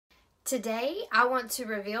Today, I want to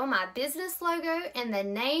reveal my business logo and the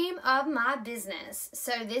name of my business.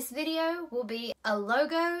 So this video will be a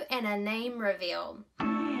logo and a name reveal.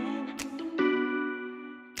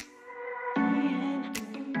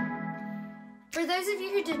 For those of you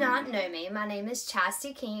who do not know me, my name is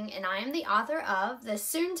Chastity King, and I am the author of the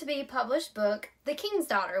soon-to-be published book, The King's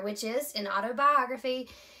Daughter, which is an autobiography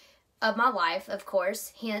of my life, of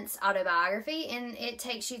course, hence autobiography, and it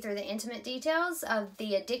takes you through the intimate details of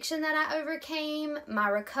the addiction that I overcame, my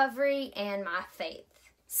recovery, and my faith.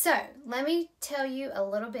 So, let me tell you a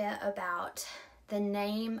little bit about the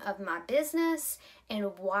name of my business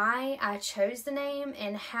and why I chose the name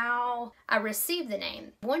and how I received the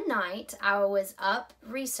name. One night, I was up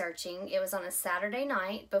researching. It was on a Saturday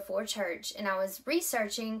night before church, and I was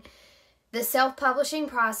researching the self-publishing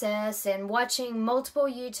process and watching multiple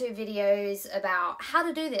YouTube videos about how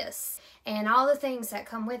to do this and all the things that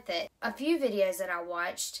come with it. A few videos that I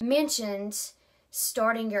watched mentioned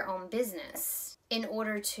starting your own business in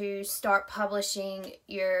order to start publishing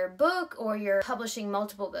your book, or you're publishing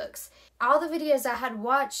multiple books. All the videos I had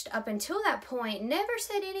watched up until that point never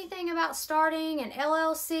said anything about starting an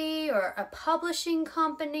LLC or a publishing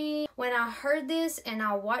company. When I heard this and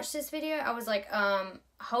I watched this video, I was like,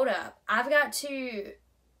 hold up, I've got to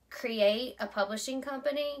create a publishing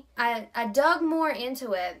company. I dug more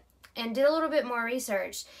into it and did a little bit more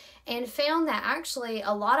research and found that actually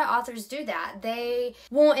a lot of authors do that. They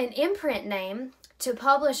want an imprint name to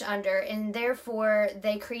publish under, and therefore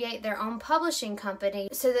they create their own publishing company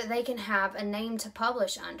so that they can have a name to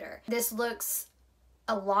publish under. This looks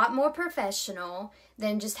a lot more professional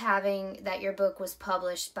than just having that your book was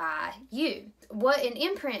published by you. What an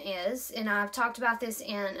imprint is, and I've talked about this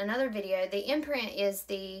in another video, the imprint is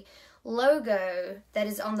the logo that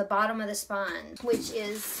is on the bottom of the spine, which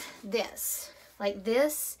is this. Like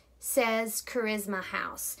this says Charisma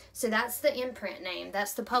House. So that's the imprint name.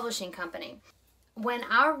 That's the publishing company. When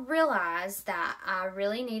I realized that I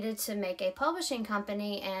really needed to make a publishing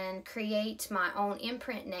company and create my own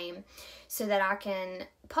imprint name so that I can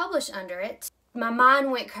publish under it, my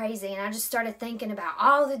mind went crazy and I just started thinking about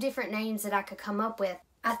all the different names that I could come up with.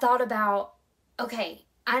 I thought about, okay,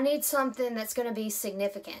 I need something that's going to be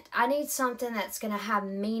significant. I need something that's going to have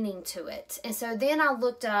meaning to it. And so then I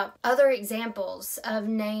looked up other examples of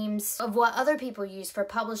names of what other people use for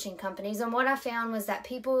publishing companies, and what I found was that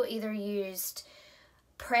people either used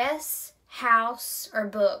press, house, or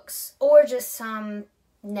books, or just some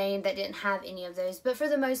name that didn't have any of those. But for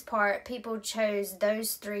the most part, people chose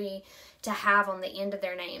those three to have on the end of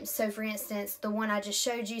their names. So for instance, the one I just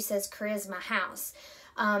showed you says Charisma House.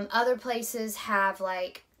 Other places have,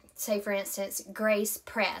 like, say for instance, Grace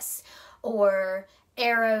Press or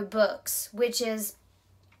Arrow Books, which is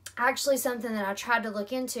actually something that I tried to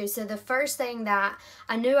look into. So the first thing that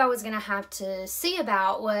I knew I was going to have to see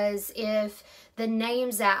about was if the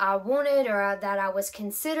names that I wanted or that I was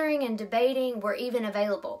considering and debating were even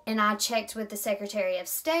available. And I checked with the Secretary of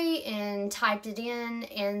State and typed it in,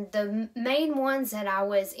 and the main ones that I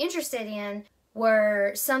was interested in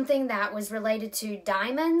were something that was related to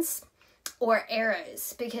diamonds or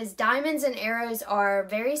arrows, because diamonds and arrows are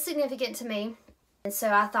very significant to me. And so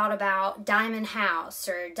I thought about Diamond House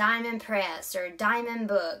or Diamond Press or Diamond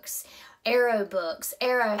Books, Arrow Books,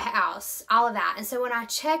 Arrow House, all of that. And so when I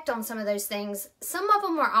checked on some of those things, some of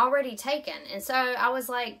them were already taken. And so I was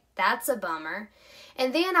like, that's a bummer.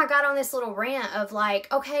 And then I got on this little rant of like,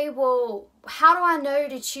 okay, well, how do I know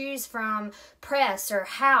to choose from press or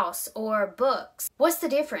house or books? What's the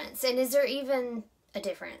difference? And is there even a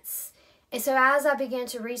difference? And so as I began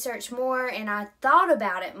to research more and I thought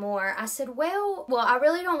about it more, I said, well, I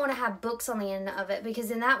really don't want to have books on the end of it, because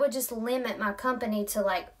then that would just limit my company to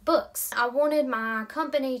like books. I wanted my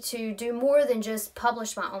company to do more than just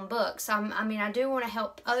publish my own books. I mean, I do want to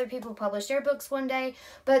help other people publish their books one day,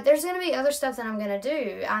 but there's going to be other stuff that I'm going to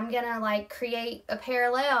do. I'm going to like create a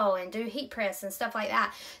parallel and do heat press and stuff like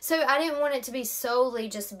that. So I didn't want it to be solely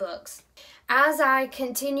just books. As I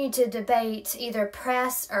continued to debate either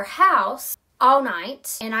press or house all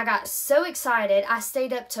night, and I got so excited, I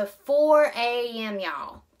stayed up to 4 a.m.,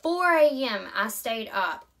 y'all. 4 a.m. I stayed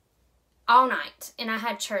up all night, and I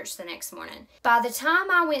had church the next morning. By the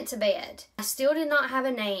time I went to bed, I still did not have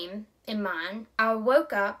a name in mind. I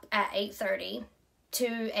woke up at 8:30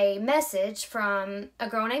 to a message from a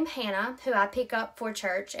girl named Hannah, who I pick up for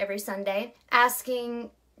church every Sunday,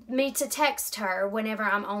 asking me to text her whenever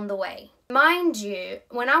I'm on the way. Mind you,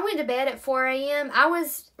 when I went to bed at 4 a.m., I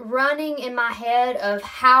was running in my head of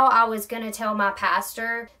how I was going to tell my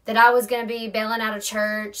pastor that I was going to be bailing out of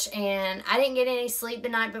church and I didn't get any sleep the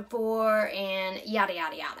night before and yada,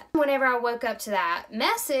 yada, yada. Whenever I woke up to that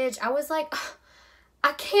message, I was like,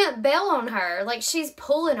 I can't bail on her. Like, she's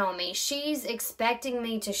pulling on me. She's expecting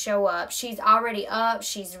me to show up. She's already up.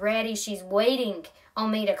 She's ready. She's waiting on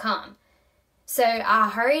me to come. So I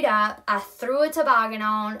hurried up, I threw a toboggan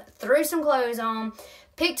on, threw some clothes on,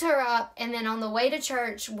 picked her up, and then on the way to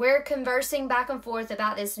church, we're conversing back and forth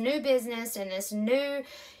about this new business and this new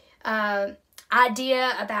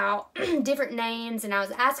idea about different names, and I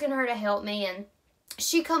was asking her to help me, and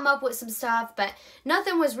she come up with some stuff, but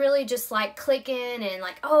nothing was really just like clicking and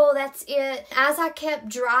like, oh, that's it. As I kept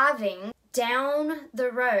driving down the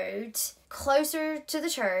road closer to the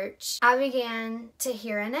church, I began to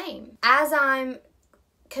hear a name. As I'm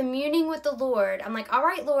communing with the Lord, I'm like, all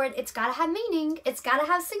right, Lord, it's got to have meaning. It's got to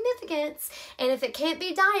have significance. And if it can't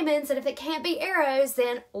be diamonds and if it can't be arrows,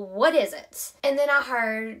 then what is it? And then I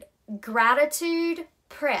heard gratitude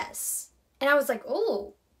press. And I was like,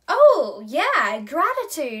 oh, yeah,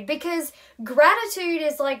 gratitude. Because gratitude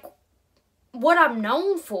is like what I'm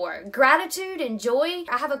known for. Gratitude and joy.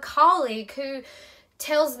 I have a colleague who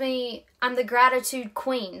tells me I'm the gratitude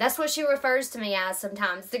queen. That's what she refers to me as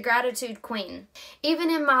sometimes, the gratitude queen. Even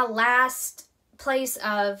in my last place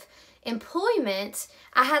of employment,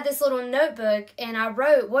 I had this little notebook and I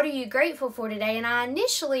wrote, what are you grateful for today? And I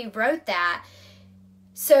initially wrote that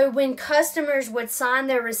so when customers would sign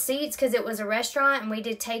their receipts, because it was a restaurant and we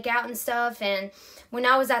did takeout and stuff, and when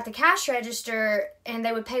I was at the cash register and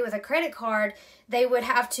they would pay with a credit card, they would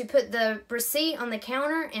have to put the receipt on the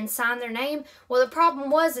counter and sign their name. Well, the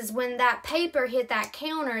problem is when that paper hit that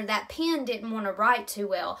counter, that pen didn't want to write too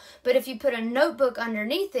well. But if you put a notebook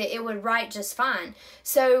underneath it, it would write just fine.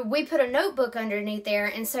 So we put a notebook underneath there,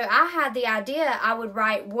 and so I had the idea I would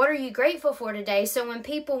write, what are you grateful for today? So when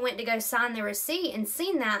people went to go sign their receipt and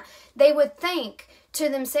seen that, they would think to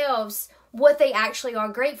themselves what they actually are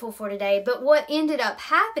grateful for today. But what ended up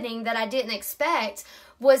happening that I didn't expect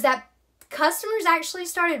was that customers actually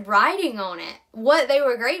started writing on it what they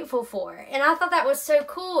were grateful for. And I thought that was so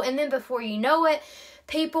cool. And then before you know it,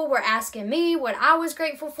 people were asking me what I was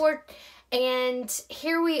grateful for. And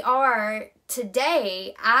here we are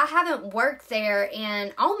today. I haven't worked there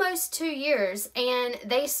in almost 2 years, and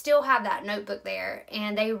they still have that notebook there,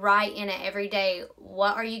 and they write in it every day,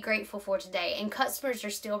 what are you grateful for today? And customers are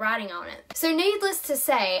still writing on it. So needless to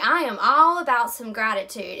say, I am all about some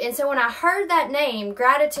gratitude. And so when I heard that name,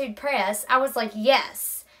 Gratitude Press, I was like,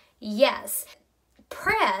 yes, yes.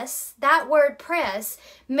 Press, that word press,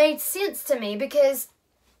 made sense to me because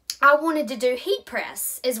I wanted to do heat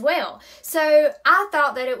press as well. So I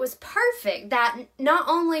thought that it was perfect that not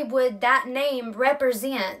only would that name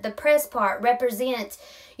represent, the press part represent,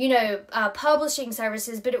 publishing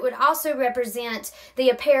services, but it would also represent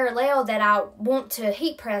the apparel that I want to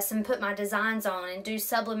heat press and put my designs on and do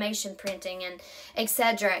sublimation printing and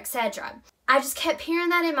etc., etc. I just kept hearing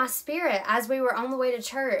that in my spirit as we were on the way to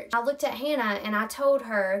church. I looked at Hannah and I told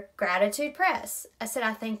her, Gratitude Press. I said,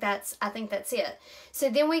 I think that's it. So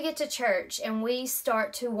then we get to church and we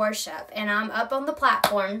start to worship, and I'm up on the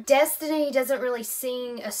platform. Destiny doesn't really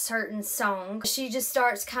sing a certain song. She just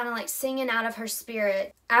starts kind of like singing out of her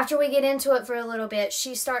spirit. After we get into it for a little bit,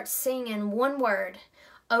 she starts singing one word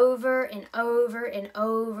over and over and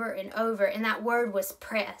over and over, and that word was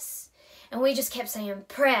press. And we just kept saying,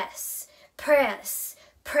 press, press,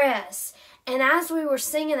 press. And as we were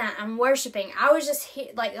singing that and worshiping, I was just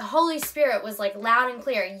like, the Holy Spirit was like loud and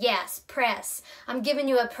clear. Yes, press. I'm giving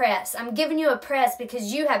you a press. I'm giving you a press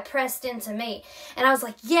because you have pressed into me. And I was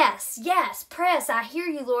like, yes, yes, press. I hear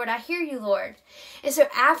you, Lord. I hear you, Lord. And so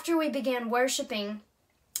after we began worshiping,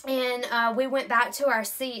 and we went back to our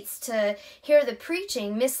seats to hear the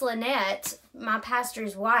preaching, Miss Lynette, my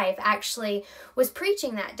pastor's wife, actually was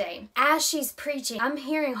preaching that day. As she's preaching, I'm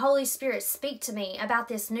hearing Holy Spirit speak to me about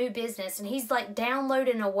this new business, and he's like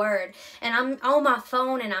downloading a word, and I'm on my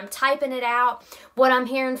phone and I'm typing it out, what I'm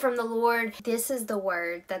hearing from the Lord. This is the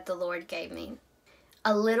word that the Lord gave me.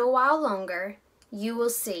 A little while longer, you will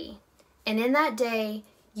see, and in that day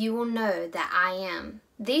you will know that I am.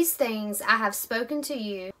 These things I have spoken to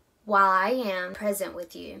you while I am present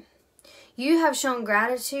with you. You have shown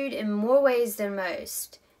gratitude in more ways than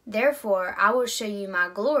most. Therefore, I will show you my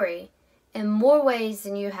glory in more ways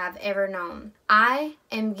than you have ever known. I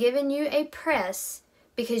am giving you a press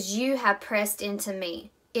because you have pressed into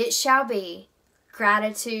me. It shall be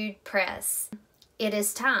Gratitude Press. It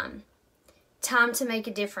is time. Time to make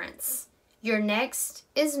a difference. Your next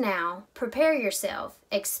is now. Prepare yourself.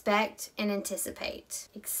 Expect and anticipate.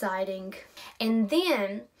 Exciting. And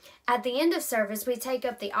then at the end of service, we take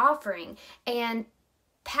up the offering, and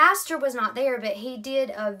Pastor was not there, but he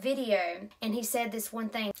did a video and he said this one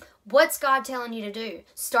thing. What's God telling you to do?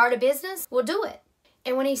 Start a business? Well, do it.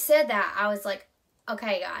 And when he said that, I was like,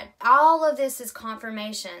 okay, God, all of this is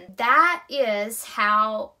confirmation. That is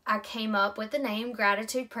how I came up with the name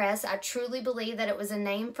Gratitude Press. I truly believe that it was a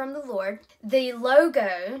name from the Lord. The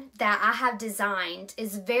logo that I have designed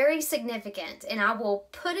is very significant, and I will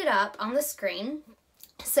put it up on the screen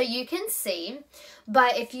so you can see.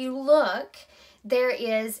 But if you look,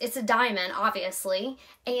 it's a diamond, obviously,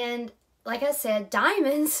 and like I said,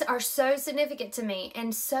 diamonds are so significant to me,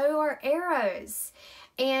 and so are arrows.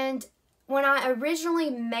 And when I originally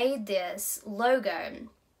made this logo,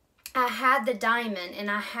 I had the diamond and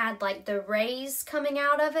I had like the rays coming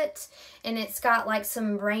out of it, and it's got like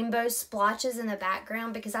some rainbow splotches in the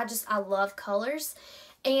background because I love colors.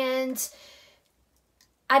 And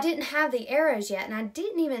I didn't have the arrows yet, and I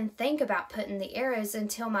didn't even think about putting the arrows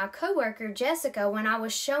until my coworker Jessica, when I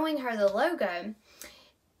was showing her the logo,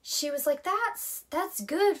 she was like, that's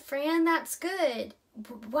good, Fran, that's good.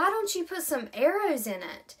 Why don't you put some arrows in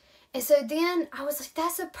it? And so then I was like,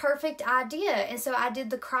 that's a perfect idea. And so I did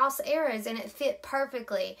the cross arrows, and it fit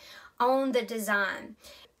perfectly on the design.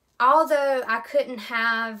 Although I couldn't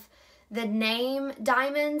have the name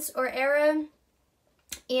Diamonds or Arrow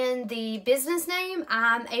in the business name,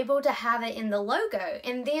 I'm able to have it in the logo.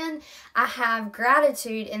 And then I have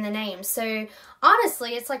gratitude in the name. So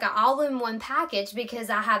honestly, it's like an all-in-one package, because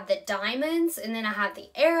I have the diamonds, and then I have the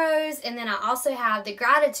arrows, and then I also have the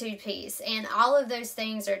gratitude piece. And all of those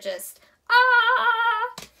things are just,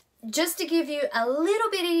 Just to give you a little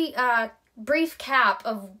bitty brief cap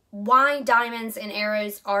of why diamonds and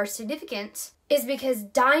arrows are significant, is because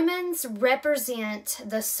diamonds represent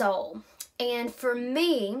the soul. And for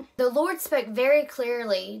me, the Lord spoke very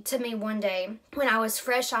clearly to me one day when I was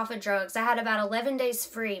fresh off of drugs. I had about 11 days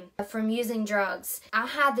free from using drugs. I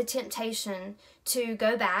had the temptation to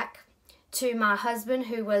go back to my husband,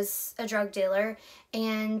 who was a drug dealer,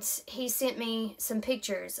 and he sent me some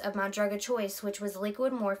pictures of my drug of choice, which was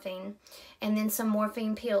liquid morphine, and then some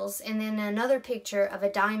morphine pills, and then another picture of a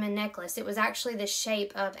diamond necklace. It was actually the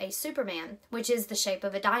shape of a Superman, which is the shape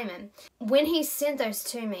of a diamond. When he sent those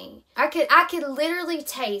to me, I could literally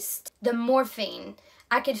taste the morphine.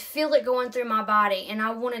 I could feel it going through my body, and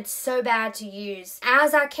I wanted so bad to use.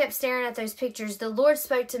 As I kept staring at those pictures, the Lord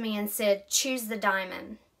spoke to me and said, choose the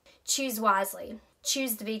diamond. Choose wisely.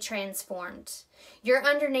 Choose to be transformed. You're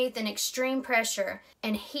underneath an extreme pressure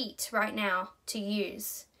and heat right now to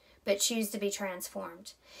use, but choose to be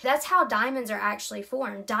transformed. That's how diamonds are actually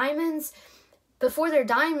formed. Diamonds, before they're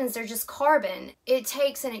diamonds, they're just carbon. It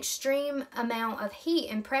takes an extreme amount of heat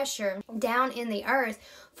and pressure down in the earth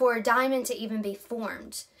for a diamond to even be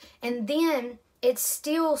formed. And then it's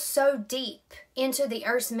still so deep into the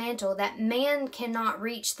earth's mantle that man cannot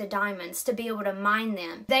reach the diamonds to be able to mine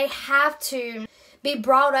them. They have to be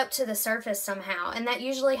brought up to the surface somehow, and that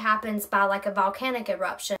usually happens by like a volcanic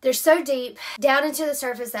eruption. They're so deep down into the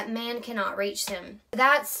surface that man cannot reach them.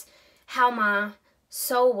 That's how my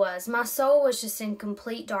soul was. My soul was just in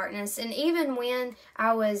complete darkness. And even when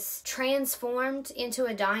I was transformed into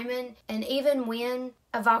a diamond, and even when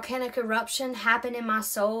a volcanic eruption happened in my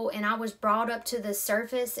soul and I was brought up to the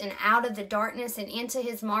surface and out of the darkness and into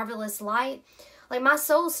his marvelous light, like my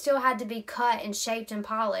soul still had to be cut and shaped and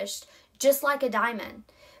polished just like a diamond.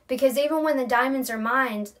 Because even when the diamonds are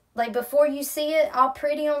mined, like before you see it all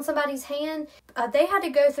pretty on somebody's hand, they had to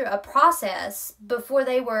go through a process before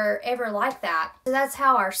they were ever like that. So that's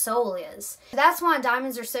how our soul is. That's why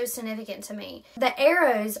diamonds are so significant to me. The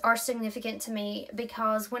arrows are significant to me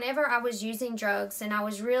because whenever I was using drugs and I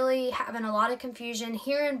was really having a lot of confusion,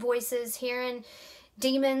 hearing voices, hearing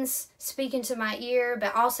demons speaking to my ear,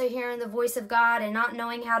 but also hearing the voice of God and not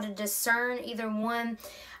knowing how to discern either one,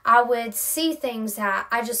 I would see things that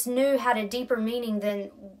I just knew had a deeper meaning than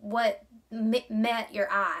what met your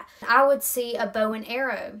eye. I would see a bow and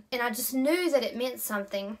arrow, and I just knew that it meant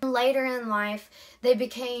something. Later in life,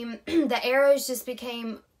 the arrows just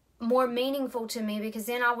became more meaningful to me because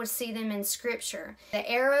then I would see them in scripture. The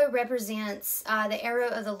arrow represents the arrow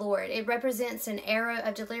of the Lord. It represents an arrow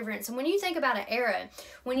of deliverance. And when you think about an arrow,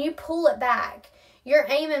 when you pull it back, you're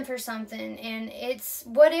aiming for something, and it's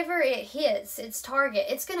whatever it hits, its target,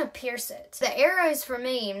 it's going to pierce it. The arrows for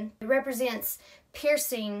me represents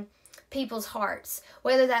piercing people's hearts,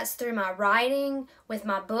 whether that's through my writing, with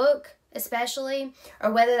my book especially,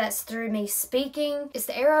 or whether that's through me speaking. It's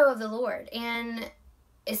the arrow of the Lord, and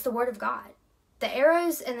it's the Word of God. the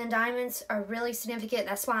arrows and the diamonds are really significant.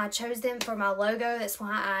 That's why I chose them for my logo. That's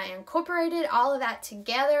why I incorporated all of that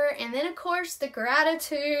together. And then, of course, the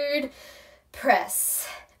gratitude press,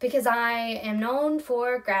 because I am known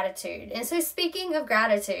for gratitude. And so speaking of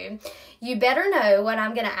gratitude, you better know what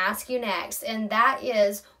I'm going to ask you next. And that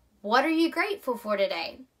is, what are you grateful for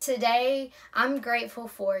today? Today, I'm grateful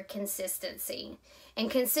for consistency. And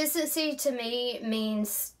consistency to me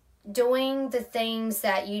means doing the things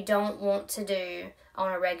that you don't want to do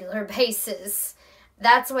on a regular basis.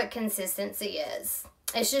 That's what consistency is.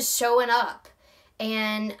 It's just showing up.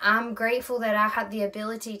 And I'm grateful that I have the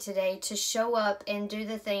ability today to show up and do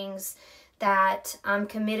the things that I'm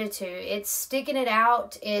committed to. It's sticking it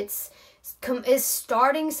out. It's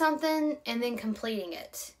starting something and then completing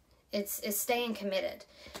it. It's staying committed.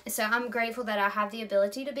 And so I'm grateful that I have the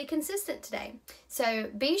ability to be consistent today.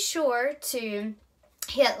 So be sure to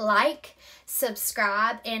hit like,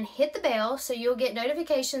 subscribe, and hit the bell so you'll get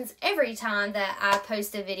notifications every time that I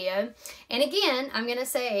post a video. And again, I'm going to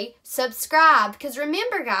say subscribe, because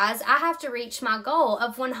remember guys, I have to reach my goal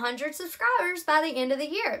of 100 subscribers by the end of the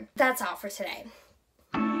year. That's all for today.